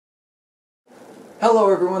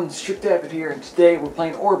Hello everyone, it's Chip David here, and today we're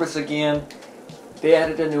playing Orbus again. They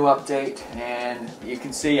added a new update, and you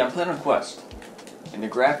can see I'm playing on Quest, and the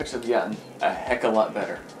graphics have gotten a heck of a lot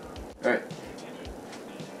better. Alright,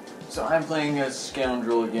 so I'm playing as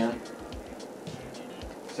Scoundrel again.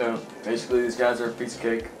 So basically these guys are a piece of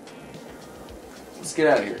cake. Let's get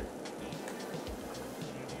out of here.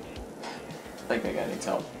 I think that guy needs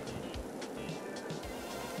help.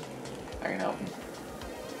 I can help him.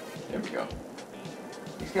 There we go.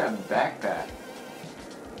 He's got a backpack.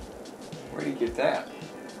 Where did he get that?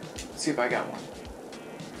 Let's see if I got one.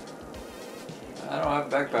 I don't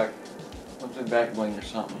have a backpack. Something back bling or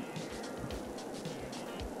something.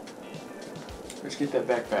 Let's get that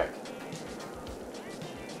backpack.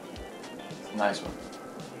 It's a nice one.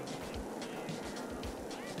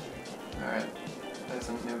 Alright. That's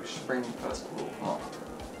a new spring festival, huh?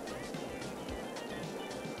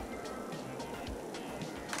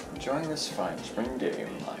 Enjoying this fine spring day,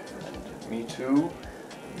 my friend. Me too.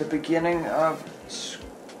 The beginning of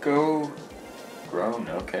grown,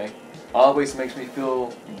 okay. Always makes me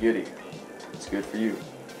feel giddy. It's good for you.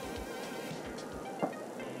 Yeah,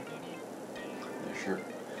 sure.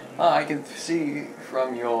 I can see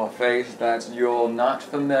from your face that you're not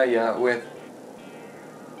familiar with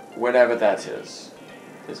whatever that is.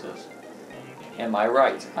 This is. Am I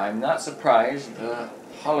right? I'm not surprised. The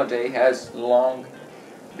holiday has long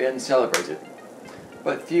been celebrated,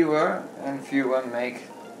 but fewer and fewer make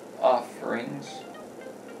offerings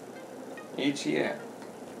each year.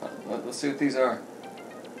 Let's see what these are.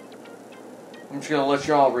 I'm just gonna let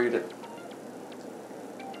y'all read it.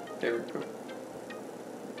 There we go.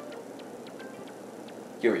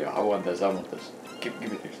 Here we are. I want this. I want this. Give me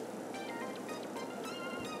these.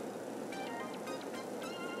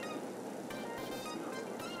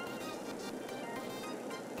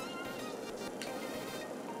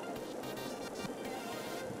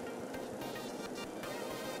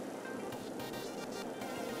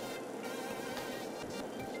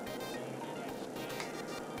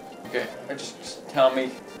 Okay, just tell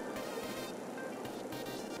me.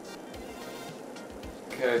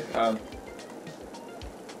 Okay,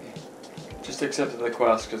 just accepted the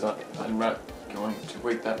quest because I'm not going to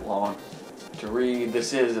wait that long to read.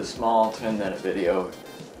 This is a small 10-minute video,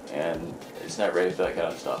 and it's not ready for that kind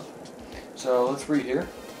of stuff. So let's read here.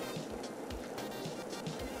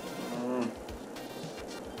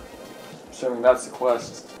 Assuming that's the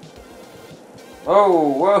quest.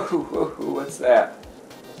 Oh, whoa, what's that?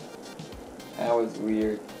 That was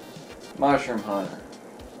weird. Mushroom Hunter.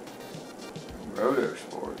 Roto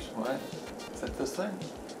Spores. What? Is that this thing?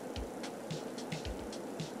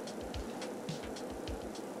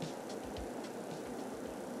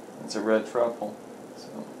 It's a red truffle. So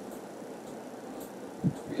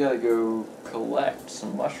we gotta go collect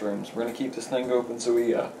some mushrooms. We're gonna keep this thing open so we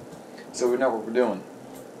know what we're doing.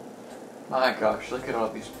 My gosh, look at all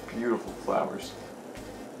these beautiful flowers.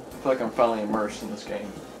 I feel like I'm finally immersed in this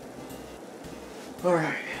game.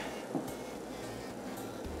 Alright.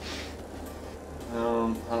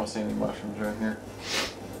 I don't see any mushrooms right here.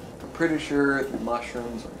 I'm pretty sure the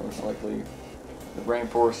mushrooms are most likely the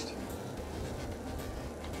rainforest.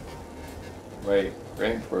 Wait,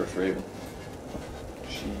 rainforest raven.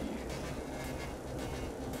 Gee.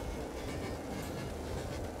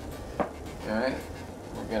 Alright,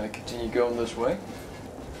 we're gonna continue going this way.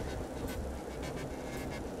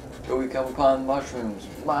 Till we come upon mushrooms.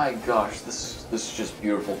 My gosh, this is just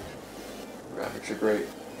beautiful. Graphics are great.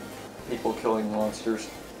 People killing monsters.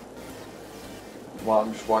 While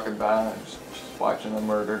I'm just walking by, I'm just watching the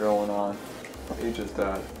murder going on. He just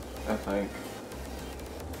died, I think.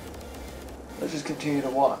 Let's just continue to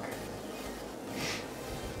walk.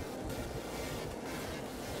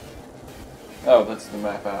 Oh, that's the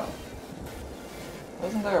map out.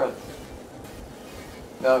 Wasn't there a...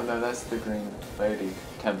 No, that's the Green Lady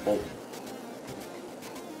Temple.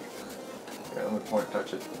 Okay, let me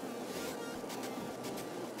touch it.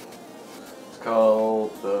 It's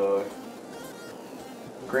called the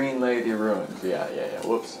Green Lady Ruins. Yeah.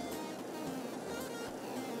 Whoops.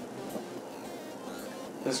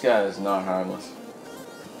 This guy is not harmless.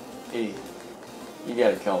 You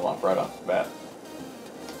gotta kill him off right off the bat.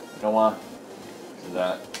 You know why? Because of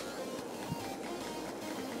that.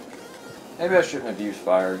 Maybe I shouldn't have used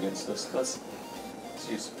fire against this. Let's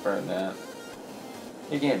use burn that.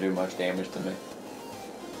 He can't do much damage to me.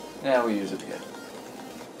 Now we use it again.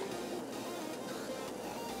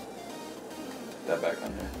 Put that back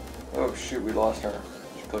on there. Oh shoot, we lost her.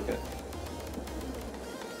 Just click it.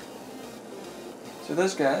 So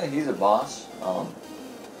this guy, he's a boss.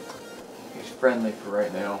 He's friendly for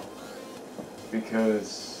right now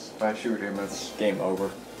because If I shoot him, it's game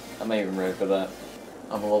over. I'm not even ready for that.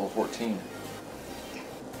 I'm a level 14.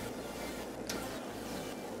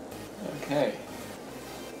 Okay.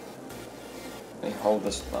 Let me hold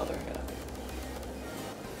this mother here.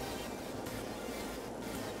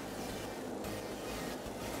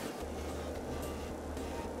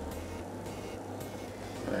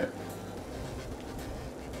 Alright.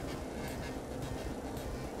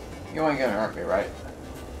 You ain't gonna hurt me, right?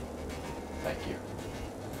 Thank you.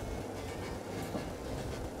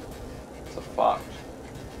 It's a fox.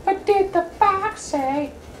 What did the fox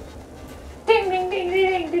say? Ding ding ding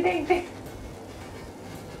ding ding ding ding.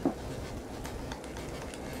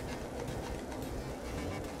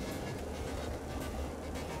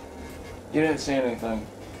 You didn't see anything.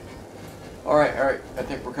 Alright, alright. I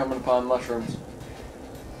think we're coming upon mushrooms.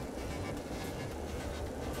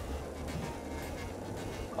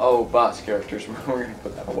 Oh, boss characters. We're gonna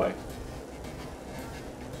put that away.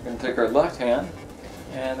 We're gonna take our left hand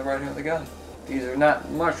and the right hand of the gun. These are not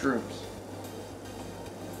mushrooms.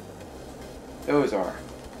 Those are.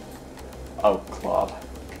 Oh, club.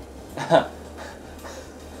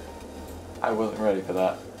 I wasn't ready for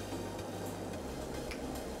that.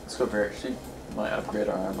 Let's go over here. She might upgrade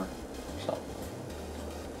our armor. So.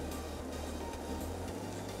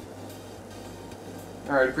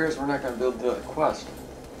 Alright, it appears we're not going to build the quest.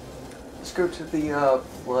 Let's go to the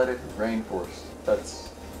flooded rainforest. That's...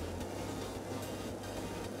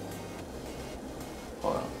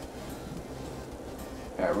 Hold on.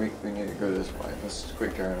 Yeah, we need to go this way. Let's just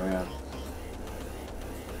quick turn around.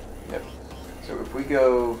 Yep. So if we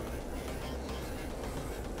go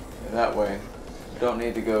that way, we don't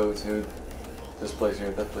need to go to this place here,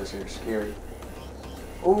 that place here. Scary.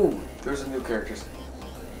 Ooh, there's a new character.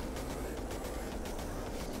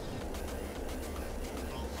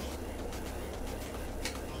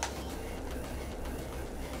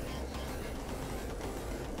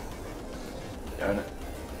 Darn it.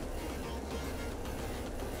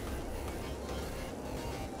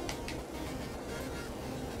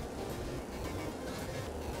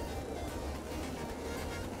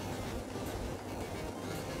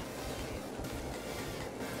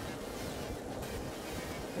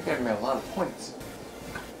 They got me a lot of points.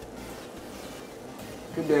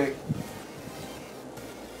 Good day.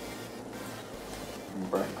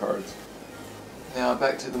 Burn cards. Now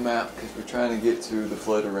back to the map because we're trying to get to the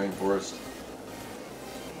flooded rainforest,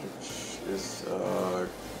 which is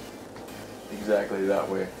exactly that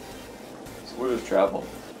way. So we'll just travel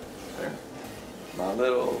there. My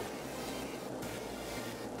little.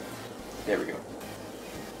 There we go.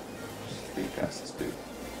 Speed past this dude.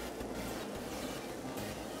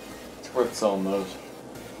 It's worth selling those.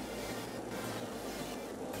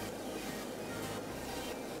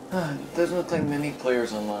 Doesn't look like many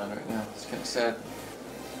players online right now. It's kind of sad.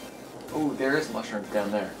 Oh, there is mushrooms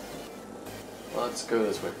down there. Well, let's go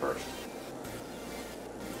this way first.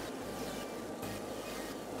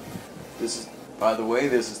 This is, by the way,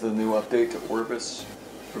 this is the new update to Orbus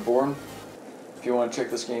Reborn. If you want to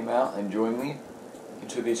check this game out and join me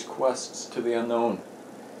into these quests to the unknown.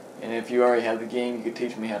 And if you already have the game, you could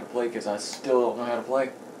teach me how to play because I still don't know how to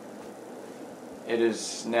play. It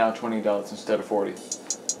is now $20 instead of $40.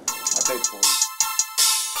 I paid $40.